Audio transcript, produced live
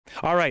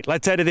All right,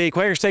 let's head to the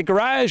Quaker State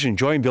Garage and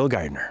join Bill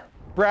Gardner.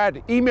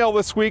 Brad, email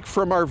this week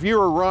from our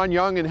viewer Ron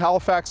Young in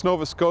Halifax,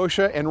 Nova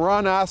Scotia, and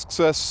Ron asks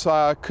us,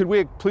 could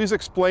we please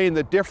explain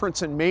the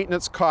difference in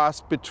maintenance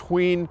costs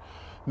between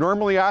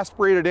normally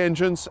aspirated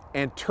engines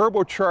and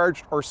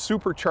turbocharged or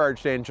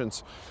supercharged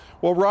engines?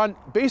 Well, Ron,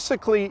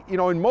 basically,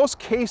 in most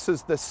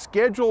cases, the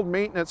scheduled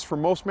maintenance for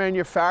most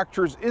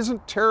manufacturers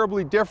isn't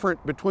terribly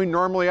different between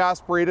normally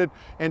aspirated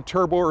and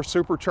turbo or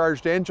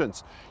supercharged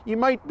engines. You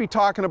might be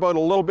talking about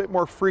a little bit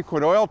more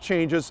frequent oil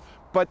changes,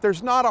 but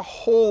there's not a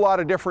whole lot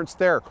of difference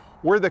there.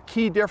 Where the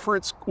key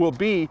difference will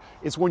be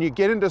is when you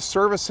get into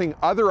servicing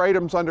other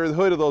items under the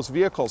hood of those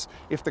vehicles.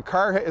 If the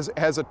car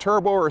has a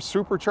turbo or a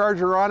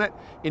supercharger on it,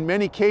 in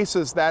many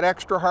cases that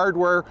extra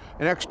hardware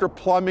and extra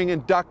plumbing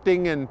and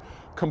ducting and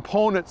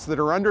components that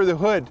are under the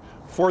hood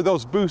for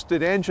those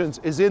boosted engines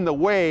is in the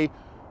way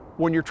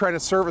when you're trying to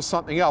service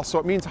something else. So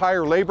it means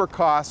higher labor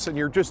costs and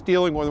you're just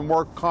dealing with a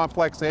more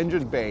complex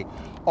engine bay.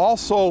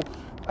 Also,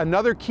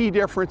 another key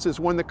difference is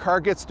when the car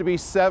gets to be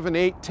 7,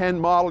 8, 10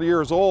 model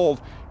years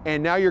old,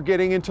 and now you're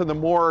getting into the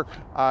more,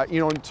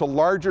 into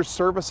larger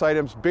service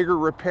items, bigger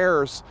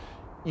repairs,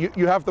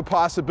 you have the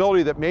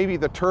possibility that maybe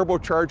the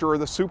turbocharger or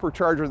the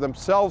supercharger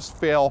themselves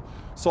fail.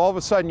 So all of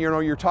a sudden,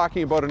 you're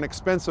talking about an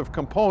expensive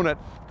component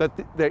that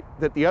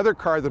the other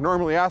car, the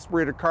normally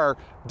aspirated car,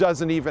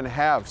 doesn't even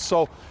have.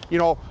 So,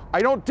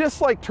 I don't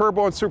dislike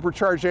turbo and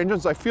supercharged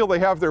engines. I feel they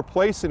have their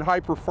place in high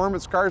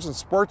performance cars and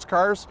sports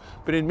cars,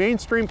 but in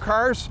mainstream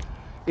cars,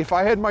 if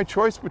I had my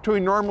choice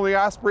between normally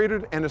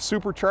aspirated and a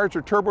supercharged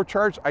or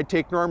turbocharged, I'd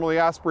take normally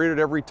aspirated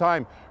every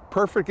time.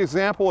 Perfect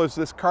example is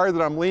this car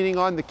that I'm leaning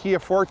on, the Kia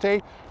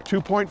Forte,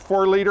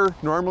 2.4 liter,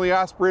 normally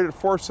aspirated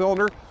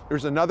 4-cylinder.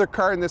 There's another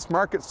car in this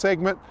market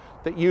segment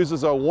that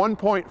uses a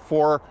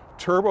 1.4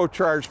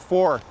 turbocharged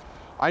 4.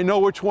 I know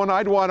which one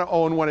I'd want to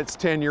own when it's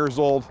 10 years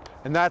old,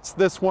 and that's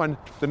this one,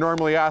 the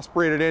normally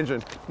aspirated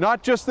engine.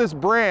 Not just this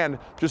brand,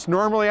 just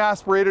normally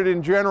aspirated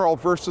in general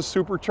versus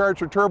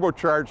supercharged or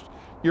turbocharged.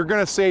 You're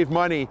going to save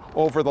money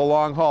over the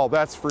long haul,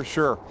 that's for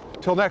sure.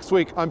 Till next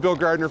week, I'm Bill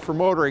Gardner for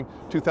Motoring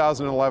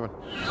 2011.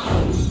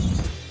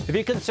 If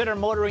you consider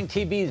Motoring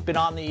TV's been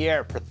on the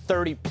air for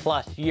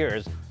 30+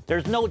 years,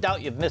 there's no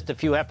doubt you've missed a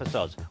few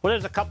episodes. Well,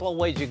 there's a couple of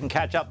ways you can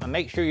catch up and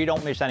make sure you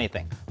don't miss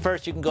anything.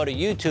 First, you can go to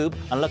YouTube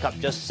and look up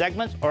just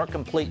segments or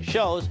complete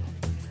shows.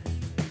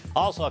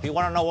 Also, if you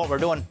want to know what we're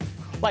doing,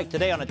 like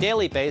today on a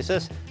daily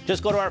basis,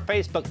 just go to our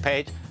Facebook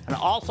page. And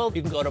also,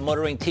 you can go to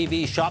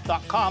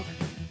motoringtvshop.com,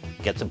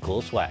 get some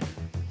cool swag.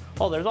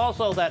 Oh, there's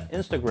also that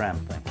Instagram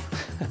thing.